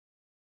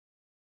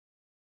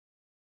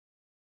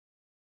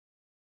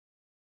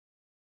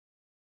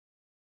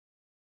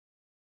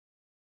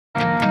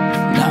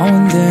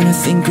then I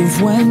think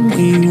of when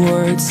we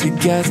were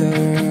together.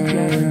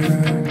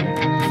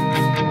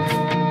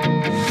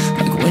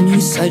 Like when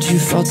you said you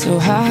felt so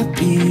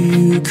happy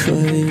you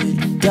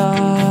could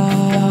die.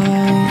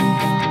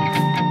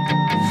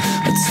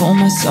 I told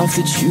myself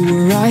that you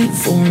were right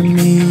for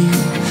me,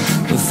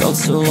 but felt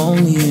so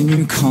lonely in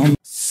your company.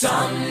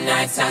 Some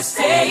nights I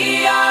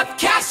stay up,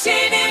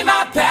 cashing in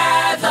my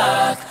bad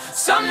luck.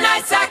 Some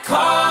nights I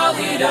call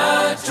it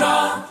a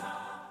draw.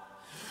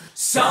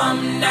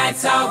 Some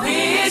nights I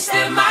wish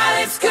that my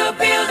lips could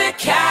build a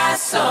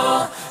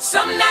castle.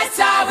 Some nights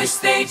I wish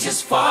they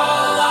just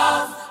fall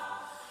off.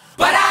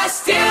 But I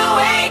still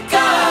wake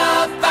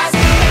up,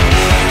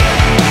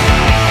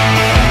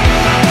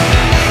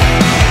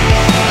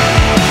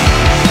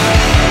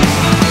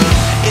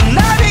 in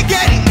the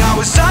beginning I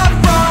was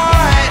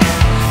upright,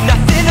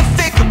 nothing to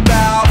think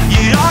about,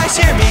 you'd always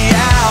hear me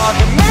out.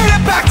 You made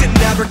it back and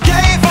never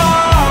gave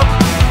up.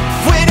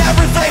 When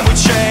everything would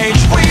change,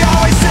 we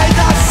always said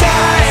the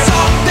same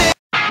something.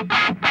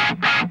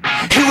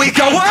 Here we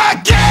go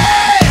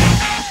again,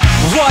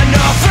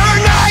 another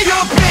night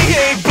of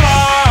being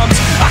bummed.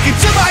 I keep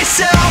to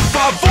myself,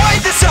 avoid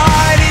the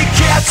society,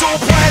 cancel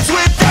plans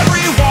with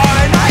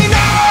everyone I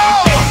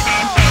know.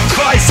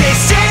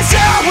 Crisis is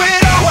how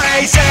it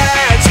always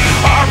ends.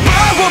 Our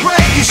bond will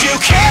break cause you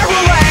can't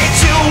relate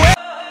to it.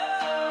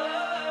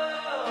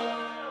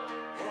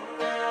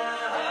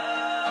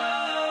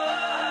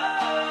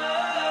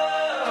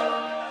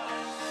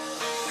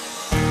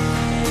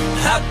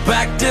 I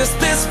practiced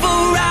this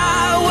for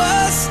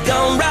hours,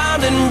 gone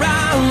round and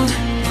round,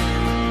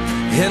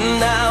 and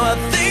now I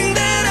think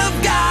that I've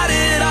got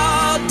it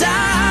all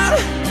down.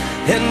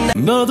 And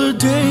another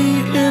day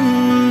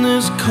in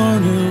this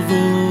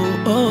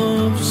carnival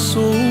of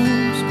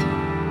souls,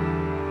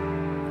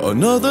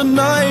 another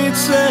night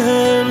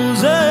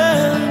settles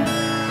in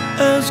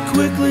as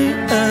quickly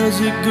as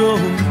it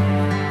goes.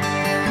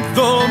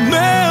 The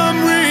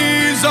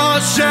memories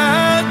are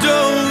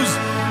shadows,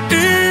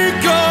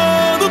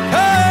 echo the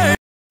pain.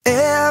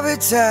 Every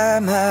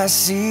time I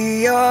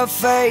see your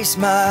face,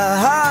 my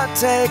heart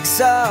takes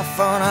off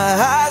on a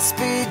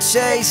high-speed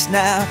chase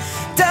now.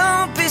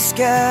 Don't be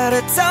scared,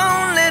 it's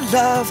only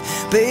love,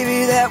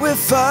 baby, that we're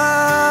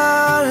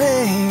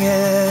falling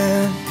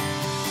in.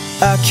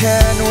 I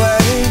can't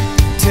wait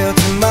till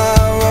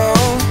tomorrow.